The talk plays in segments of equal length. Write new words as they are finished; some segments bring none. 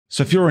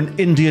So if you're an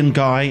Indian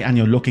guy and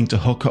you're looking to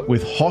hook up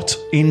with hot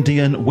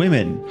Indian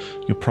women,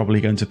 you're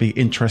probably going to be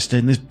interested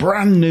in this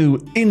brand new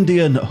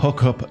Indian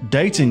hookup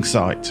dating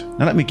site.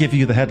 Now let me give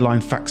you the headline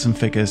facts and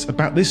figures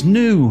about this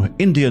new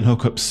Indian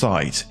hookup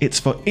site. It's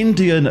for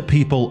Indian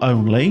people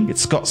only.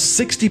 It's got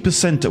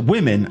 60%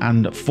 women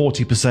and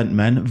 40%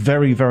 men.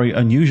 Very, very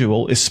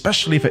unusual,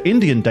 especially for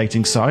Indian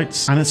dating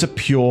sites. And it's a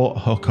pure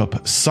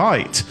hookup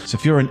site. So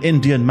if you're an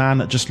Indian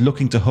man just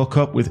looking to hook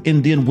up with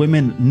Indian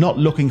women, not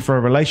looking for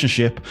a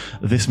relationship,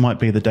 this might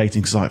be the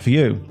dating site for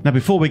you. Now,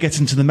 before we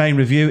get into the main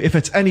review, if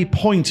at any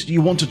point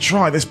you want to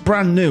try this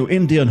brand new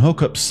Indian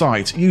hookup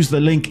site, use the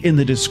link in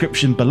the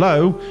description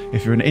below.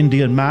 If you're an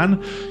Indian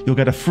man, you'll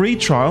get a free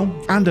trial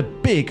and a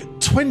big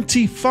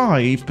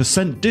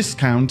 25%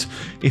 discount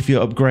if you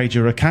upgrade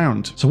your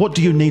account. So what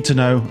do you need to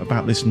know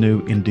about this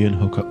new Indian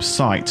hookup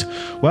site?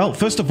 Well,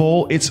 first of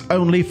all, it's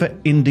only for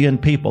Indian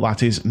people,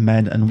 that is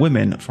men and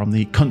women from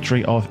the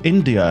country of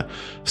India.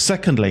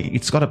 Secondly,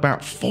 it's got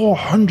about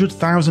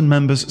 400,000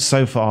 members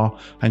so far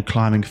and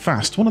climbing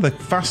fast. One of the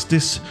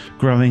fastest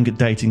growing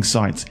dating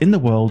sites in the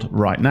world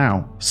right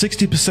now.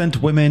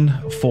 60% women,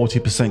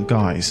 40%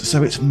 guys.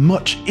 So it's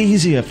much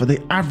easier for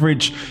the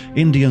average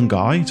Indian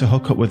guy to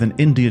hook up with an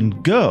Indian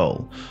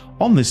girl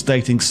on this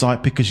dating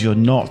site because you're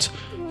not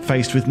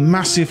faced with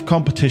massive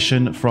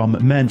competition from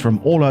men from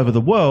all over the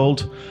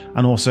world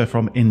and also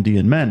from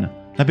Indian men.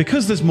 Now,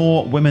 because there's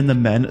more women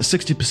than men,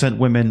 60%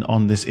 women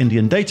on this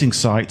Indian dating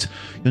site,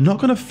 you're not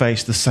going to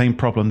face the same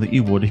problem that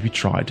you would if you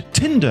tried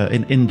Tinder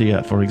in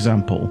India, for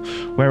example,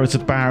 where it's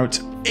about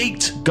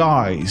 8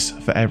 guys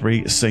for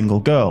every single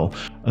girl.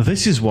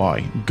 This is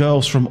why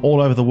girls from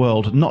all over the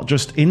world, not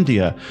just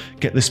India,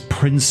 get this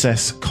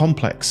princess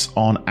complex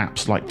on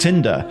apps like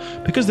Tinder.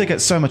 Because they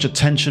get so much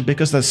attention,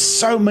 because there's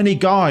so many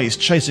guys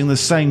chasing the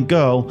same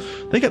girl,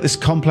 they get this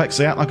complex,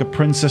 they act like a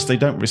princess, they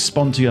don't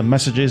respond to your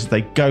messages,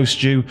 they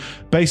ghost you,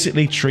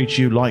 basically treat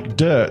you like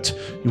dirt.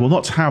 You will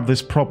not have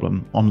this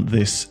problem on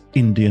this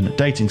Indian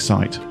dating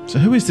site. So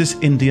who is this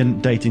Indian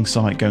dating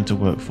site going to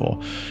work for?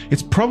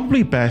 It's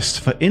probably best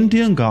for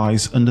Indian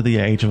guys under the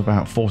age of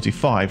about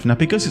 45. Now,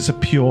 because it's a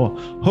pure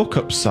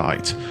hookup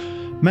site,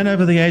 men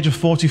over the age of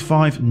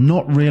 45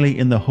 not really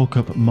in the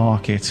hookup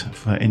market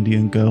for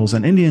Indian girls,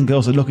 and Indian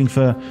girls are looking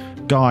for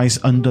guys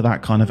under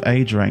that kind of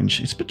age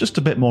range. It's just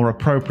a bit more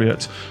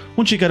appropriate.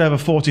 Once you get over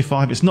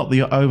 45, it's not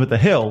the over the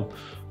hill,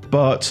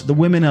 but the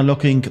women are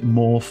looking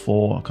more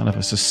for kind of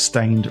a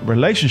sustained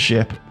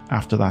relationship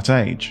after that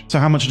age. So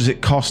how much does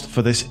it cost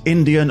for this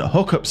Indian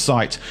hookup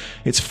site?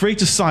 It's free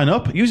to sign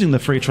up using the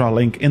free trial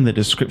link in the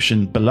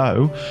description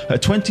below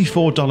at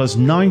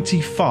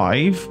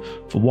 $24.95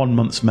 for 1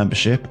 month's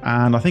membership,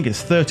 and I think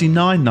it's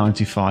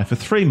 $39.95 for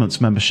 3 months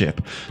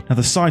membership. Now,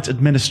 the site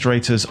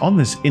administrators on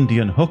this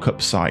Indian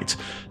hookup site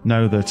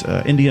know that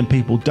Indian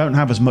people don't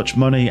have as much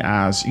money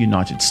as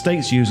United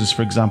States users,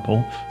 for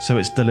example, so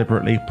it's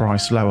deliberately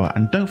priced lower.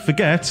 And don't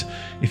forget,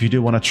 if you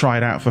do want to try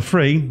it out for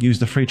free, use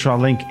the free trial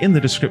link in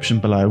the description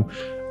below,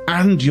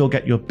 and you'll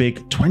get your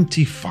big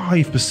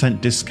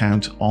 25%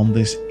 discount on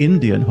this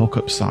Indian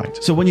hookup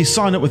site. So when you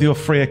sign up with your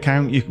free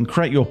account, you can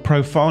create your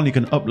profile, you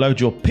can upload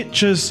your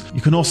pictures,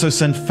 you can also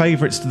send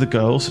favorites to the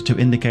girls to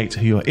indicate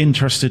who you're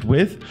interested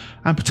with,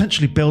 and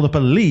potentially build up a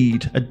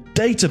lead, a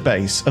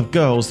database of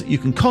girls that you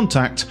can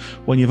contact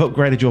when you've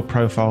upgraded your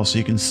profile so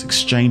you can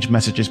exchange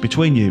messages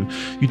between you.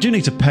 You do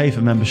need to pay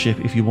for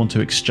membership if you want to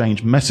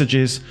exchange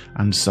messages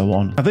and so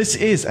on. Now, this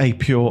is a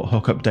pure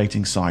hookup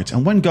dating site,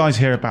 and when guys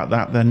hear about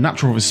that, their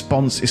natural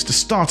response is to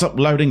start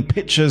uploading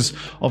pictures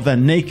of their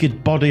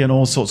naked body and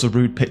all sorts of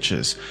rude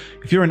pictures.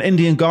 If you're an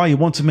Indian guy, you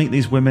want to meet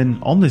these women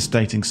on this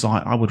dating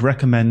site, I would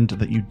recommend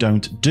that you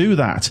don't do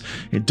that.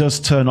 It does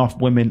turn off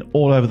women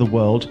all over the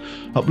world.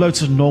 Upload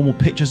some normal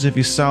pictures of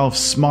yourself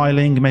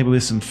smiling, maybe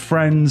with some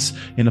friends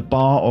in a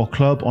bar or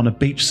club, on a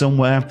beach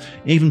somewhere,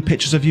 even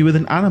pictures of you with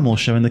an animal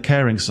showing the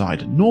caring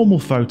side. Normal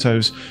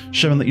photos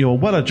showing that you're a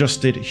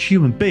well-adjusted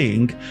human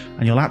being,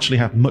 and you'll actually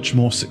have much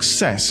more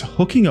success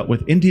hooking up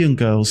with Indian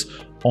girls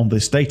on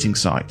this dating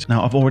site.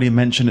 Now, I've already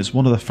mentioned it's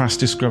one of the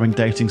fastest growing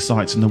dating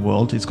sites in the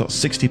world. It's got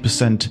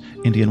 60%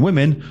 Indian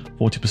women,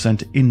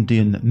 40%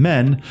 Indian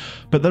men,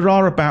 but there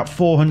are about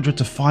 400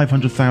 to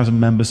 500,000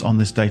 members on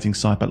this dating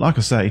site. But like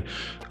I say,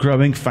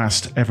 growing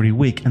fast every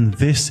week, and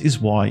this is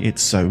why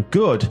it's so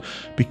good.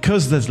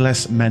 Because there's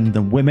less men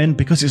than women,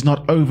 because it's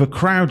not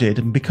overcrowded,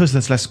 and because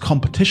there's less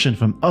competition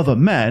from other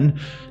men,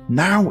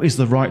 now is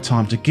the right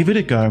time to give it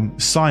a go,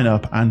 sign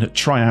up, and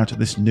try out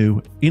this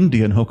new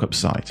Indian hookup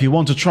site. If you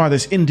want to try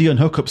this Indian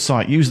hookup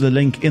site, use the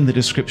link in the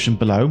description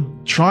below.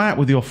 Try it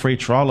with your free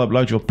trial,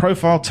 upload your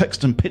profile,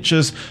 text and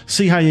pictures,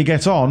 see how you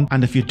get on,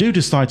 and if you do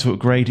decide to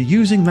upgrade,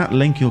 using that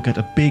link you'll get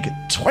a big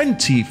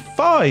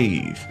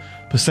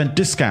 25%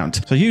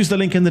 discount. So use the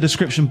link in the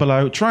description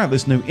below, try out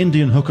this new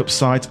Indian hookup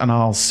site, and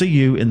I'll see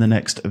you in the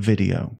next video.